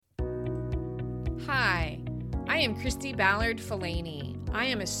am Christy Ballard Falani. I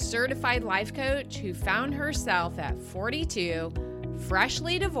am a certified life coach who found herself at 42,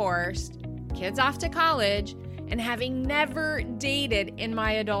 freshly divorced, kids off to college, and having never dated in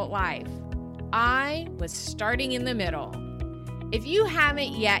my adult life. I was starting in the middle. If you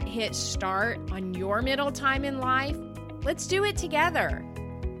haven't yet hit start on your middle time in life, let's do it together.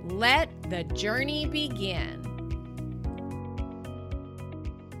 Let the journey begin.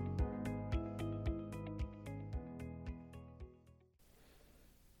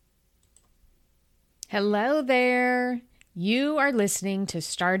 Hello there. You are listening to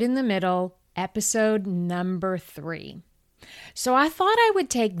Start in the Middle, episode number 3. So I thought I would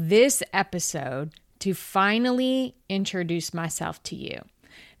take this episode to finally introduce myself to you.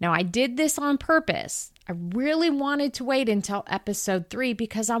 Now, I did this on purpose. I really wanted to wait until episode 3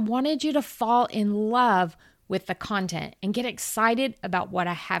 because I wanted you to fall in love with the content and get excited about what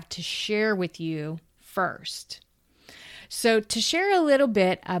I have to share with you first. So to share a little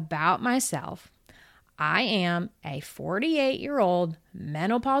bit about myself, I am a 48-year-old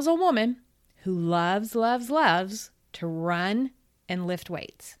menopausal woman who loves to run and lift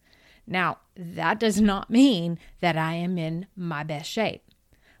weights. Now, that does not mean that I am in my best shape,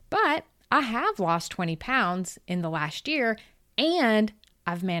 but I have lost 20 pounds in the last year and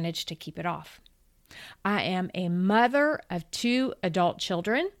I've managed to keep it off. I am a mother of 2 adult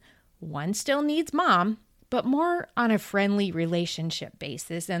children. One still needs mom, but more on a friendly relationship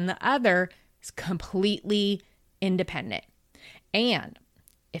basis, and the other is completely independent. And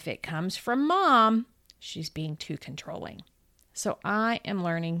if it comes from mom, she's being too controlling. So I am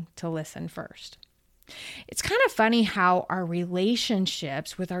learning to listen first. It's kind of funny how our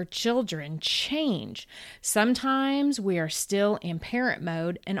relationships with our children change. Sometimes we are still in parent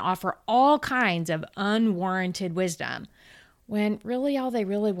mode and offer all kinds of unwarranted wisdom, when really all they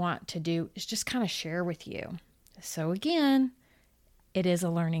really want to do is just kind of share with you. So again, it is a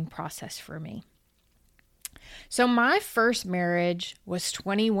learning process for me. So my first marriage was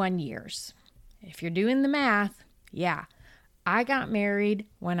 21 years. If you're doing the math, yeah, I got married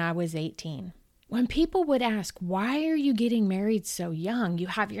when I was 18. When people would ask, why are you getting married so young? You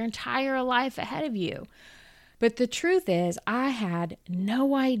have your entire life ahead of you. But the truth is, I had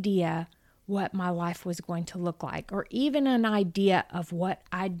no idea what my life was going to look like, or even an idea of what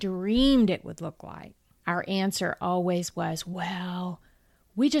I dreamed it would look like. Our answer always was, well,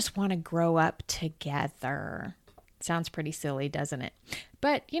 we just want to grow up together. Sounds pretty silly, doesn't it?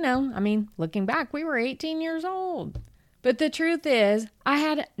 But, looking back, we were 18 years old. But the truth is, I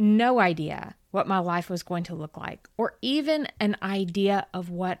had no idea what my life was going to look like, or even an idea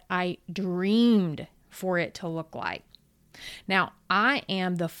of what I dreamed for it to look like. Now, I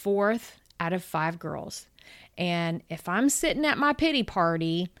am the 4th out of 5 girls. And if I'm sitting at my pity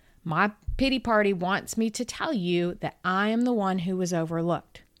party wants me to tell you that I am the one who was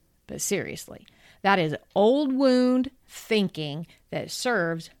overlooked. But seriously, that is old wound thinking that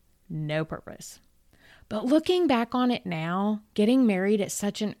serves no purpose. But looking back on it now, getting married at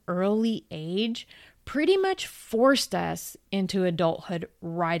such an early age pretty much forced us into adulthood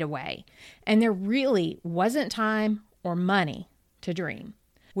right away. And there really wasn't time or money to dream.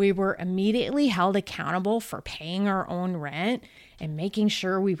 We were immediately held accountable for paying our own rent and making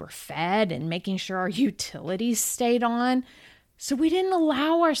sure we were fed and making sure our utilities stayed on. So we didn't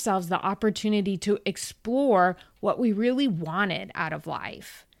allow ourselves the opportunity to explore what we really wanted out of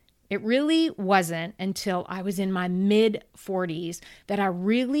life. It really wasn't until I was in my mid-40s that I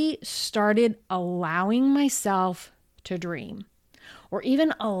really started allowing myself to dream, or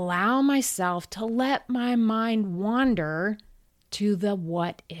even allow myself to let my mind wander to the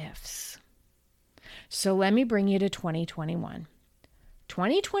what ifs. So let me bring you to 2021.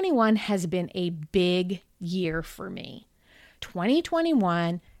 2021 has been a big year for me.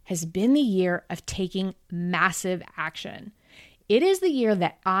 2021 has been the year of taking massive action. It is the year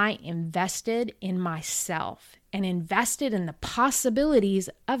that I invested in myself and invested in the possibilities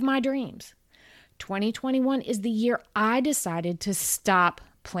of my dreams. 2021 is the year I decided to stop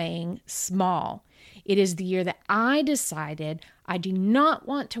playing small. It is the year that I decided I do not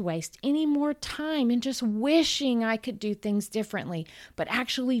want to waste any more time in just wishing I could do things differently, but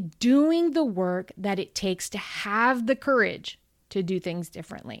actually doing the work that it takes to have the courage to do things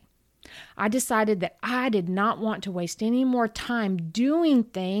differently. I decided that I did not want to waste any more time doing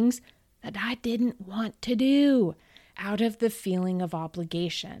things that I didn't want to do out of the feeling of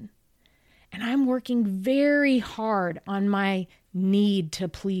obligation. And I'm working very hard on my need to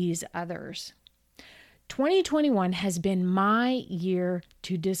please others. 2021 has been my year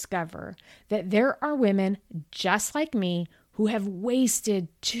to discover that there are women just like me who have wasted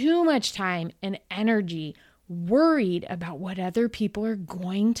too much time and energy worried about what other people are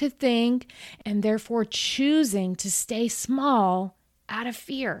going to think, and therefore choosing to stay small out of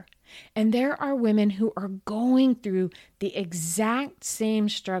fear. And there are women who are going through the exact same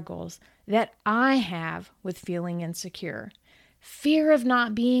struggles that I have with feeling insecure. Fear of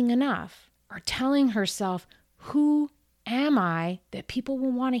not being enough, or telling herself, who am I that people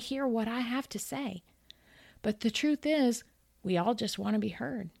will want to hear what I have to say? But the truth is, we all just want to be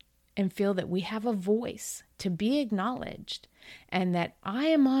heard and feel that we have a voice to be acknowledged, and that I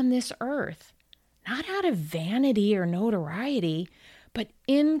am on this earth, not out of vanity or notoriety, but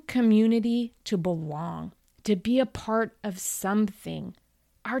in community to belong, to be a part of something,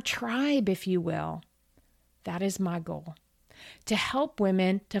 our tribe, if you will. That is my goal, to help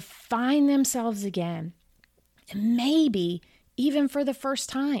women to find themselves again, and maybe even for the first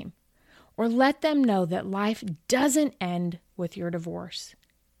time, or let them know that life doesn't end with your divorce.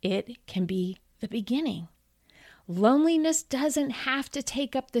 It can be the beginning. Loneliness doesn't have to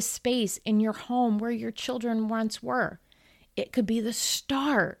take up the space in your home where your children once were. It could be the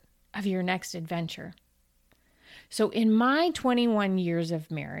start of your next adventure. So in my 21 years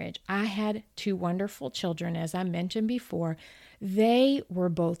of marriage, I had 2 wonderful children, as I mentioned before. They were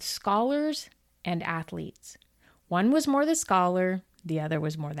both scholars and athletes. One was more the scholar, the other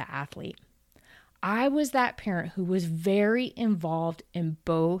was more the athlete. I was that parent who was very involved in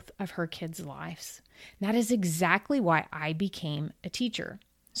both of her kids' lives. That is exactly why I became a teacher,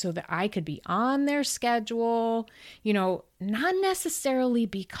 so that I could be on their schedule, not necessarily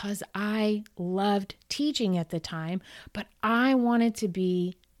because I loved teaching at the time, but I wanted to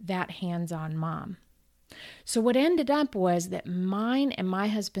be that hands-on mom. So what ended up was that mine and my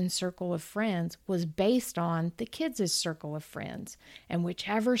husband's circle of friends was based on the kids' circle of friends and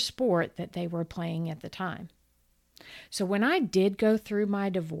whichever sport that they were playing at the time. So when I did go through my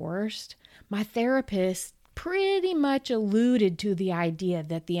divorce, my therapist pretty much alluded to the idea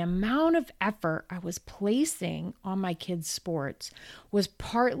that the amount of effort I was placing on my kids' sports was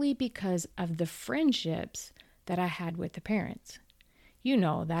partly because of the friendships that I had with the parents.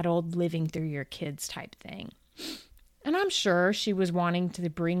 That old living through your kids type thing. And I'm sure she was wanting to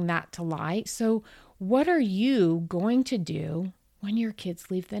bring that to light. So what are you going to do when your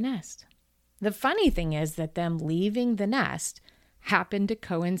kids leave the nest? The funny thing is that them leaving the nest happened to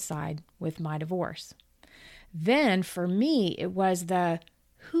coincide with my divorce. Then for me, it was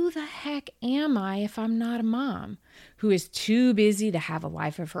who the heck am I if I'm not a mom who is too busy to have a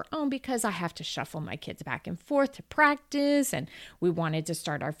life of her own because I have to shuffle my kids back and forth to practice, and we wanted to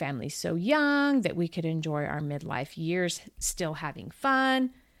start our family so young that we could enjoy our midlife years still having fun.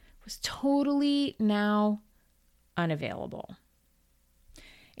 It was totally now unavailable.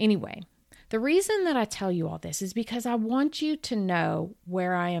 Anyway, the reason that I tell you all this is because I want you to know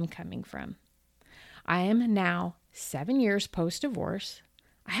where I am coming from. I am now 7 years post-divorce.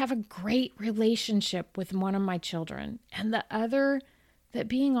 I have a great relationship with one of my children, and the other that,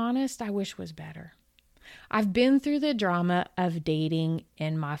 being honest, I wish was better. I've been through the drama of dating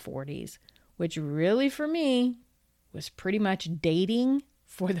in my 40s, which really for me was pretty much dating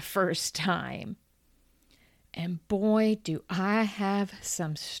for the first time. And boy, do I have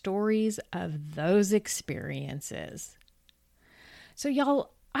some stories of those experiences. So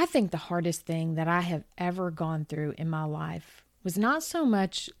y'all, I think the hardest thing that I have ever gone through in my life was not so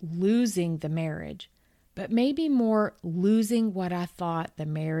much losing the marriage, but maybe more losing what I thought the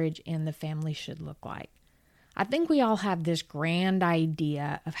marriage and the family should look like. I think we all have this grand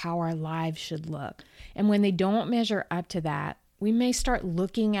idea of how our lives should look. And when they don't measure up to that, we may start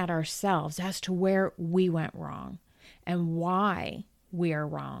looking at ourselves as to where we went wrong and why we are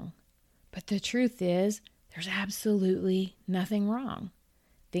wrong. But the truth is, there's absolutely nothing wrong.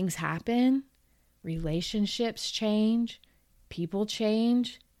 Things happen, relationships change, people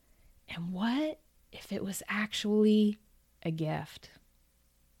change, and what if it was actually a gift?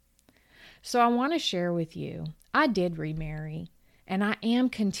 So I want to share with you, I did remarry, and I am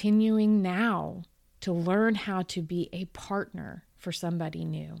continuing now to learn how to be a partner for somebody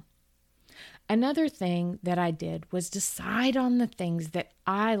new. Another thing that I did was decide on the things that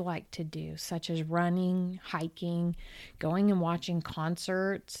I like to do, such as running, hiking, going and watching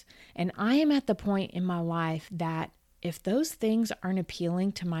concerts. And I am at the point in my life that if those things aren't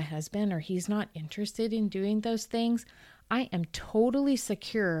appealing to my husband or he's not interested in doing those things, I am totally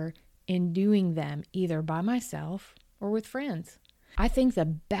secure in doing them either by myself or with friends. I think the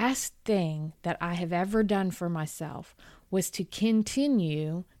best thing that I have ever done for myself was to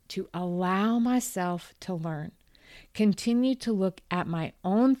continue to allow myself to learn, continue to look at my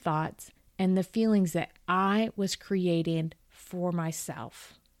own thoughts and the feelings that I was creating for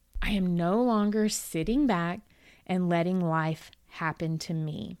myself. I am no longer sitting back and letting life happen to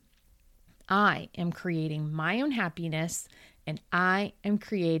me. I am creating my own happiness, and I am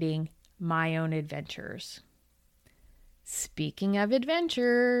creating my own adventures. Speaking of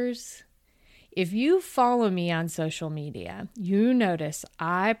adventures, if you follow me on social media, you notice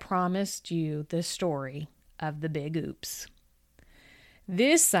I promised you the story of the big oops.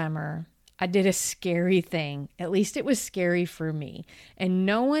 This summer, I did a scary thing. At least it was scary for me. And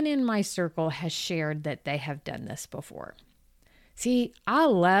no one in my circle has shared that they have done this before. See, I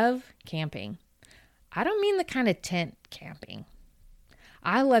love camping. I don't mean the kind of tent camping.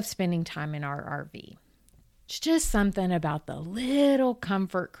 I love spending time in our RV. It's just something about the little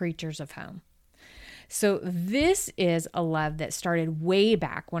comfort creatures of home. So this is a love that started way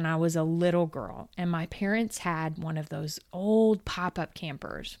back when I was a little girl and my parents had one of those old pop-up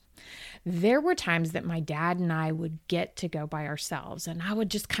campers. There were times that my dad and I would get to go by ourselves and I would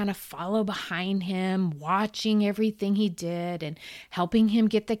just kind of follow behind him, watching everything he did and helping him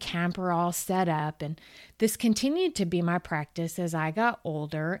get the camper all set up. And this continued to be my practice as I got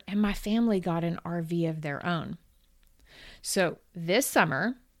older and my family got an RV of their own. So this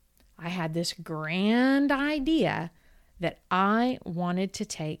summer, I had this grand idea that I wanted to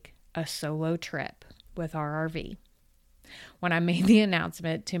take a solo trip with our RV. When I made the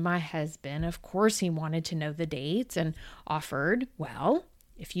announcement to my husband, of course, he wanted to know the dates and offered, well,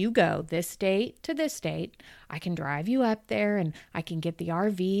 if you go this date to this date, I can drive you up there and I can get the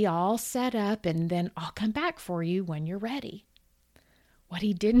RV all set up and then I'll come back for you when you're ready. What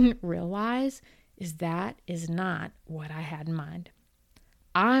he didn't realize is that is not what I had in mind.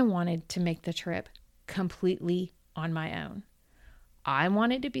 I wanted to make the trip completely on my own. I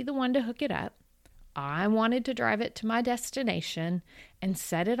wanted to be the one to hook it up. I wanted to drive it to my destination and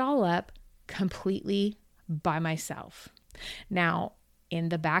set it all up completely by myself. Now, in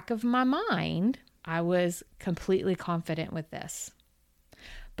the back of my mind, I was completely confident with this.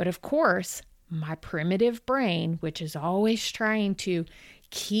 But of course, my primitive brain, which is always trying to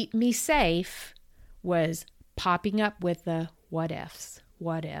keep me safe, was popping up with the what ifs.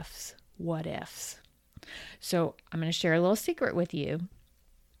 What ifs, what ifs. So I'm going to share a little secret with you.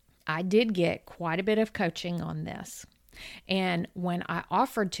 I did get quite a bit of coaching on this. And when I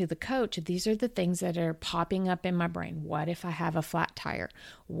offered to the coach, these are the things that are popping up in my brain. What if I have a flat tire?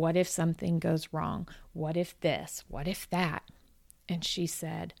 What if something goes wrong? What if this? What if that? And she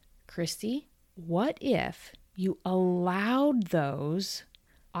said, Christy, what if you allowed those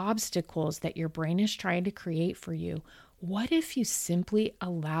obstacles that your brain is trying to create for you? What if you simply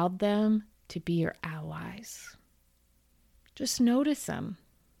allowed them to be your allies? Just notice them.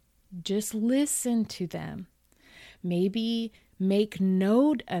 Just listen to them. Maybe make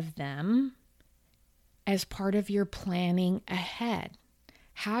note of them as part of your planning ahead.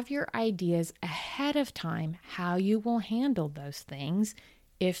 Have your ideas ahead of time how you will handle those things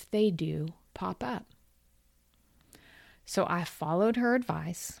if they do pop up. So I followed her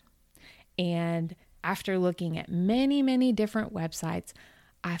advice, and after looking at many, many different websites,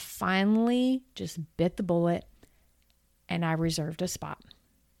 I finally just bit the bullet and I reserved a spot.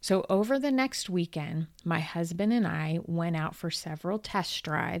 So over the next weekend, my husband and I went out for several test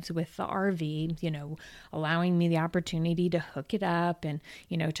drives with the RV, allowing me the opportunity to hook it up and,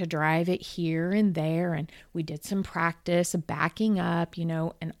 to drive it here and there. And we did some practice backing up,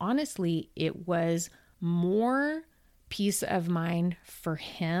 and honestly, it was more peace of mind for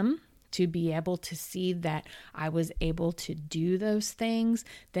him to be able to see that I was able to do those things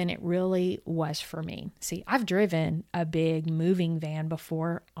than it really was for me. See, I've driven a big moving van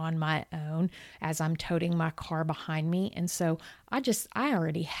before on my own as I'm toting my car behind me. And so I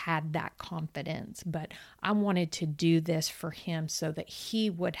already had that confidence, but I wanted to do this for him so that he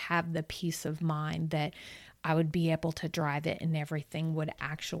would have the peace of mind that I would be able to drive it and everything would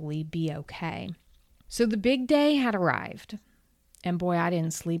actually be okay. So the big day had arrived. And boy, I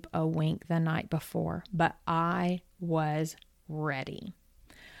didn't sleep a wink the night before, but I was ready.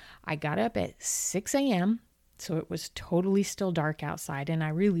 I got up at 6 a.m., so it was totally still dark outside, and I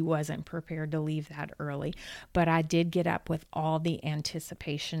really wasn't prepared to leave that early, but I did get up with all the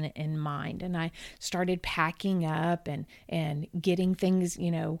anticipation in mind, and I started packing up and getting things,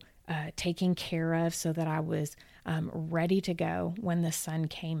 taken care of so that I was ready to go when the sun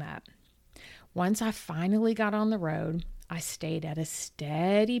came up. Once I finally got on the road, I stayed at a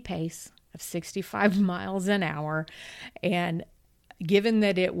steady pace of 65 miles an hour. And, given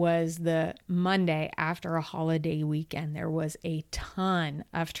that it was the Monday after a holiday weekend, there was a ton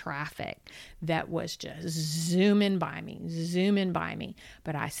of traffic that was just zooming by me.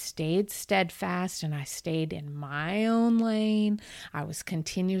 But I stayed steadfast and I stayed in my own lane. I was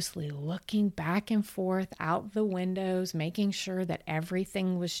continuously looking back and forth out the windows, making sure that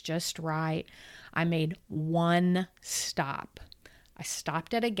everything was just right. I made one stop. I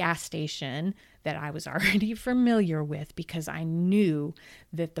stopped at a gas station that I was already familiar with because I knew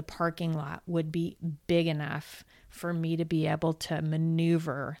that the parking lot would be big enough for me to be able to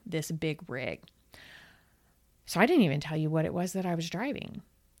maneuver this big rig. So I didn't even tell you what it was that I was driving.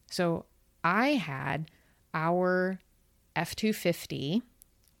 So I had our F-250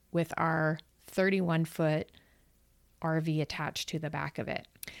 with our 31-foot RV attached to the back of it.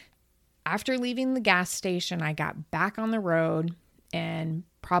 After leaving the gas station, I got back on the road, and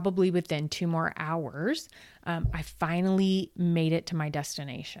probably within 2 more hours, I finally made it to my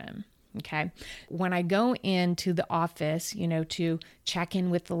destination. Okay. When I go into the office, to check in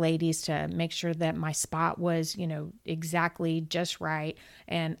with the ladies to make sure that my spot was, exactly just right.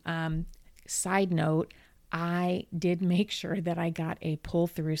 And side note, I did make sure that I got a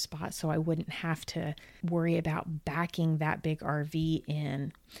pull-through spot so I wouldn't have to worry about backing that big RV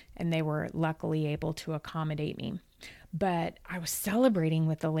in. And they were luckily able to accommodate me. But I was celebrating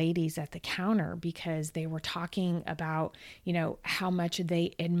with the ladies at the counter because they were talking about, how much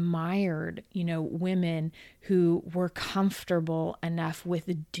they admired, women who were comfortable enough with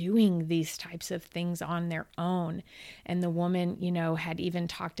doing these types of things on their own. And the woman, had even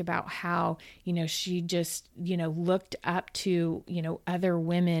talked about how, she just, looked up to, other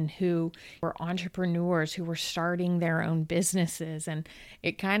women who were entrepreneurs who were starting their own businesses. And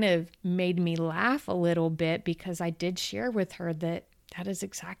it kind of made me laugh a little bit because I did share with her that is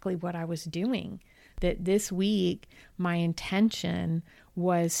exactly what I was doing. That this week, my intention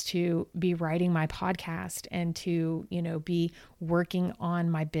was to be writing my podcast and to, be working on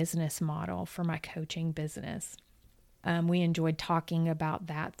my business model for my coaching business. We enjoyed talking about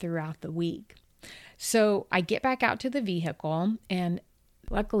that throughout the week. So I get back out to the vehicle, and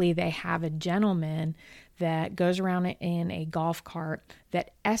luckily they have a gentleman that goes around in a golf cart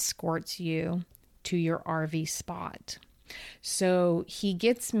that escorts you to your RV spot. So he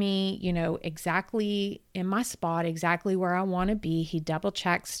gets me, exactly in my spot, exactly where I want to be. He double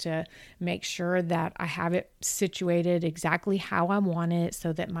checks to make sure that I have it situated exactly how I want it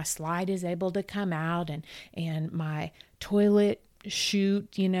so that my slide is able to come out and my toilet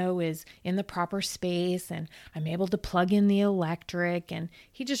chute, is in the proper space and I'm able to plug in the electric. And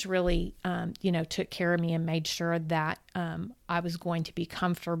he just really, took care of me and made sure that I was going to be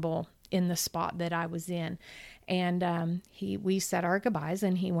comfortable in the spot that I was in. And we said our goodbyes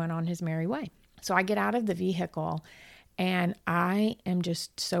and he went on his merry way. So I get out of the vehicle and I am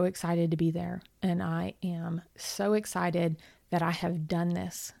just so excited to be there. And I am so excited that I have done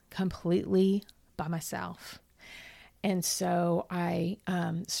this completely by myself. And so I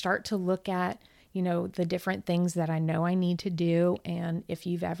start to look at, the different things that I know I need to do. And if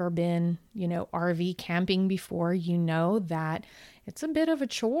you've ever been, RV camping before, you know that it's a bit of a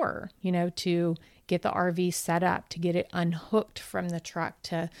chore, to get the RV set up, to get it unhooked from the truck,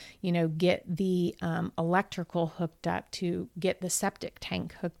 to, get the electrical hooked up, to get the septic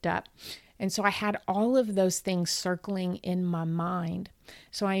tank hooked up. And so I had all of those things circling in my mind.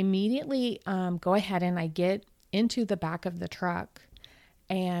 So I immediately go ahead and I get into the back of the truck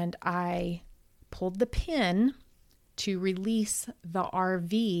and I pulled the pin to release the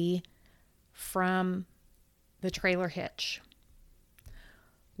RV from the trailer hitch.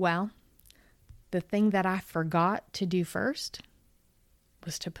 Well, the thing that I forgot to do first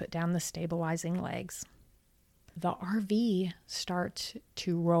was to put down the stabilizing legs. The RV starts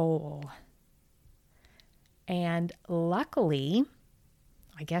to roll. And luckily,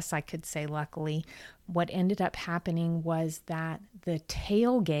 I guess I could say luckily, what ended up happening was that the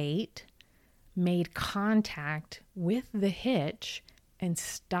tailgate made contact with the hitch and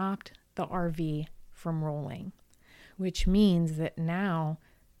stopped the RV from rolling, which means that now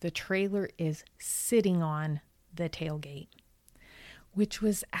the trailer is sitting on the tailgate, which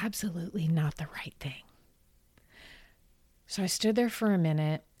was absolutely not the right thing. So I stood there for a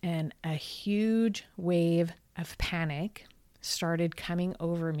minute and a huge wave of panic started coming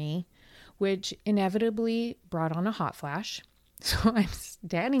over me, which inevitably brought on a hot flash. So I'm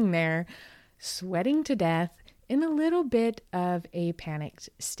standing there sweating to death in a little bit of a panicked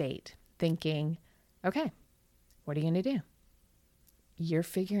state, thinking, okay, what are you going to do? You're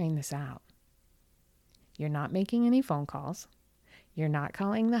figuring this out. You're not making any phone calls. You're not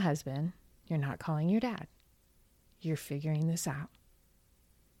calling the husband. You're not calling your dad. You're figuring this out.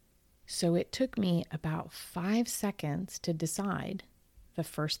 So it took me about 5 seconds to decide the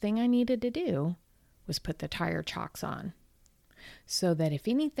first thing I needed to do was put the tire chocks on so that if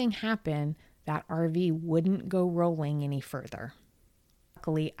anything happened, that RV wouldn't go rolling any further.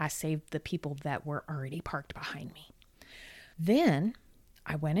 Luckily, I saved the people that were already parked behind me. Then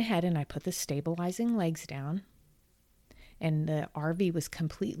I went ahead and I put the stabilizing legs down, and the RV was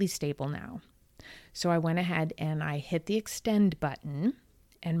completely stable now. So I went ahead and I hit the extend button,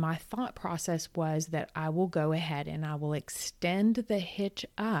 and my thought process was that I will go ahead and I will extend the hitch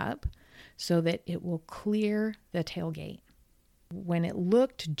up so that it will clear the tailgate. When it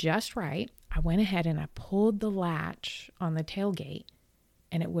looked just right, I went ahead and I pulled the latch on the tailgate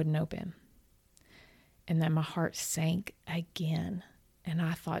and it wouldn't open. And then my heart sank again. And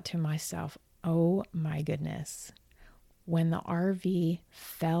I thought to myself, oh my goodness, when the RV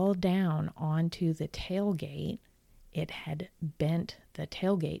fell down onto the tailgate, it had bent the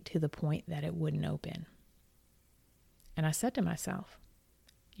tailgate to the point that it wouldn't open. And I said to myself,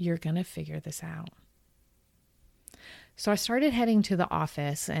 you're going to figure this out. So I started heading to the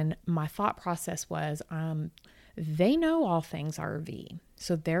office, and my thought process was, they know all things RV.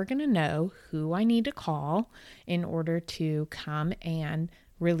 So they're going to know who I need to call in order to come and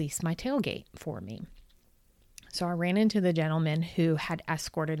release my tailgate for me. So I ran into the gentleman who had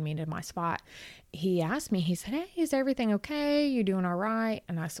escorted me to my spot. He asked me, he said, hey, is everything okay? You doing all right?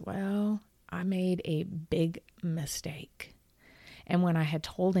 And I said, well, I made a big mistake. And when I had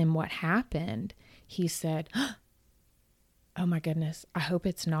told him what happened, he said, oh my goodness, I hope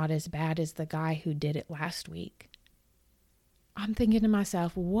it's not as bad as the guy who did it last week. I'm thinking to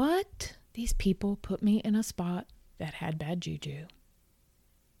myself, what? These people put me in a spot that had bad juju.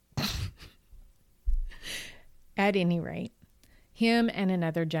 At any rate, him and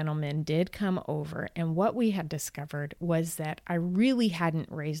another gentleman did come over, and what we had discovered was that I really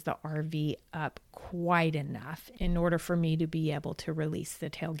hadn't raised the RV up quite enough in order for me to be able to release the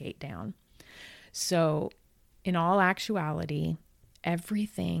tailgate down. So in all actuality,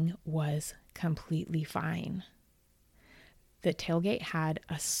 everything was completely fine. The tailgate had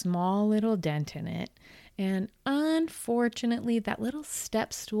a small little dent in it, and unfortunately, that little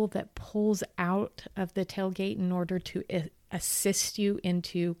step stool that pulls out of the tailgate in order to assist you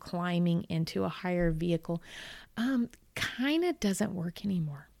into climbing into a higher vehicle kind of doesn't work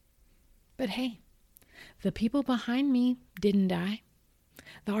anymore. But hey, the people behind me didn't die.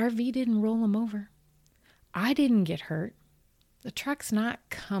 The RV didn't roll them over. I didn't get hurt. The truck's not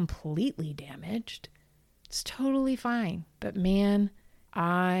completely damaged. It's totally fine. But man,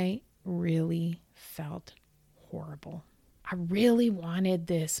 I really felt horrible. I really wanted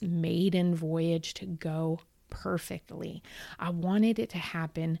this maiden voyage to go perfectly. I wanted it to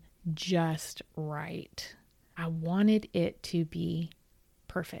happen just right. I wanted it to be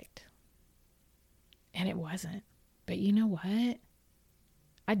perfect. And it wasn't. But you know what?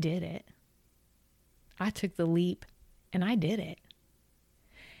 I did it. I took the leap and I did it.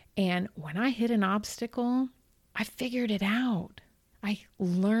 And when I hit an obstacle, I figured it out. I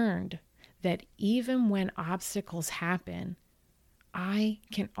learned that even when obstacles happen, I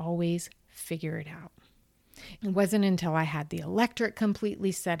can always figure it out. It wasn't until I had the electric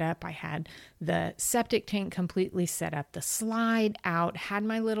completely set up, I had the septic tank completely set up, the slide out, had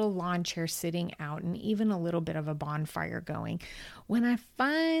my little lawn chair sitting out, and even a little bit of a bonfire going, when I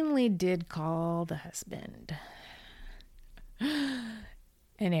finally did call the husband.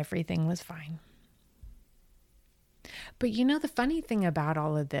 And everything was fine. But you know, the funny thing about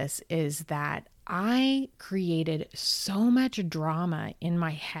all of this is that I created so much drama in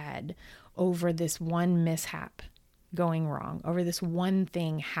my head over this one mishap going wrong, over this one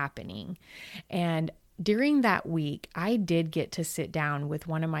thing happening. And during that week, I did get to sit down with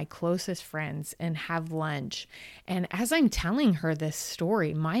one of my closest friends and have lunch. And as I'm telling her this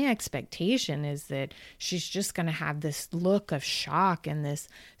story, my expectation is that she's just going to have this look of shock and this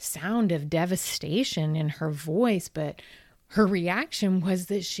sound of devastation in her voice. But her reaction was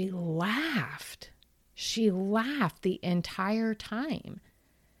that she laughed. She laughed the entire time.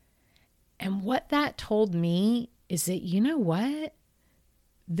 And what that told me is that, you know what?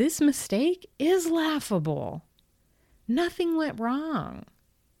 This mistake is laughable. Nothing went wrong.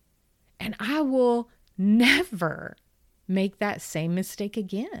 And I will never make that same mistake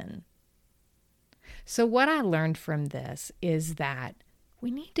again. So what I learned from this is that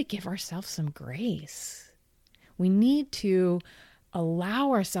we need to give ourselves some grace. We need to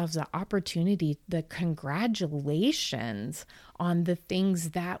allow ourselves the opportunity, the congratulations on the things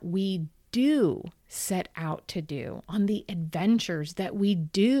that we do set out to do, on the adventures that we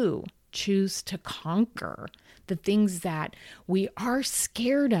do choose to conquer, the things that we are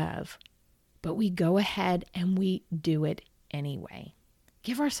scared of, but we go ahead and we do it anyway.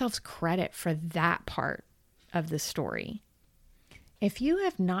 Give ourselves credit for that part of the story. If you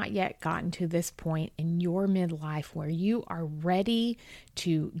have not yet gotten to this point in your midlife where you are ready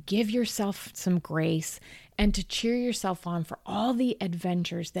to give yourself some grace and to cheer yourself on for all the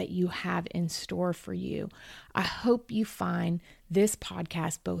adventures that you have in store for you, I hope you find this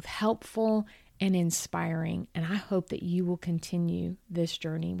podcast both helpful and inspiring, and I hope that you will continue this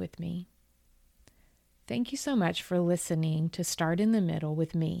journey with me. Thank you so much for listening to Start in the Middle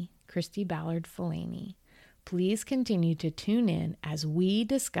with me, Christy Ballard Falany. Please continue to tune in as we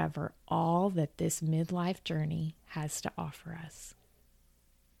discover all that this midlife journey has to offer us.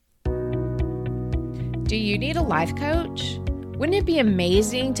 Do you need a life coach? Wouldn't it be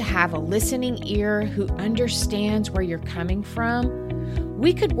amazing to have a listening ear who understands where you're coming from?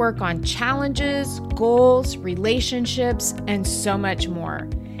 We could work on challenges, goals, relationships, and so much more.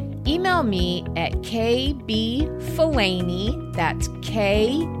 Email me at kbfalany, that's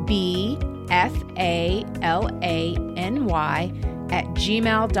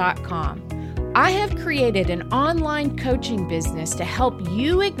KBFALANY@gmail.com. I have created an online coaching business to help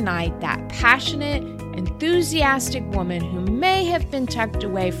you ignite that passionate, enthusiastic woman who may have been tucked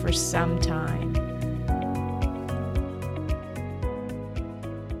away for some time.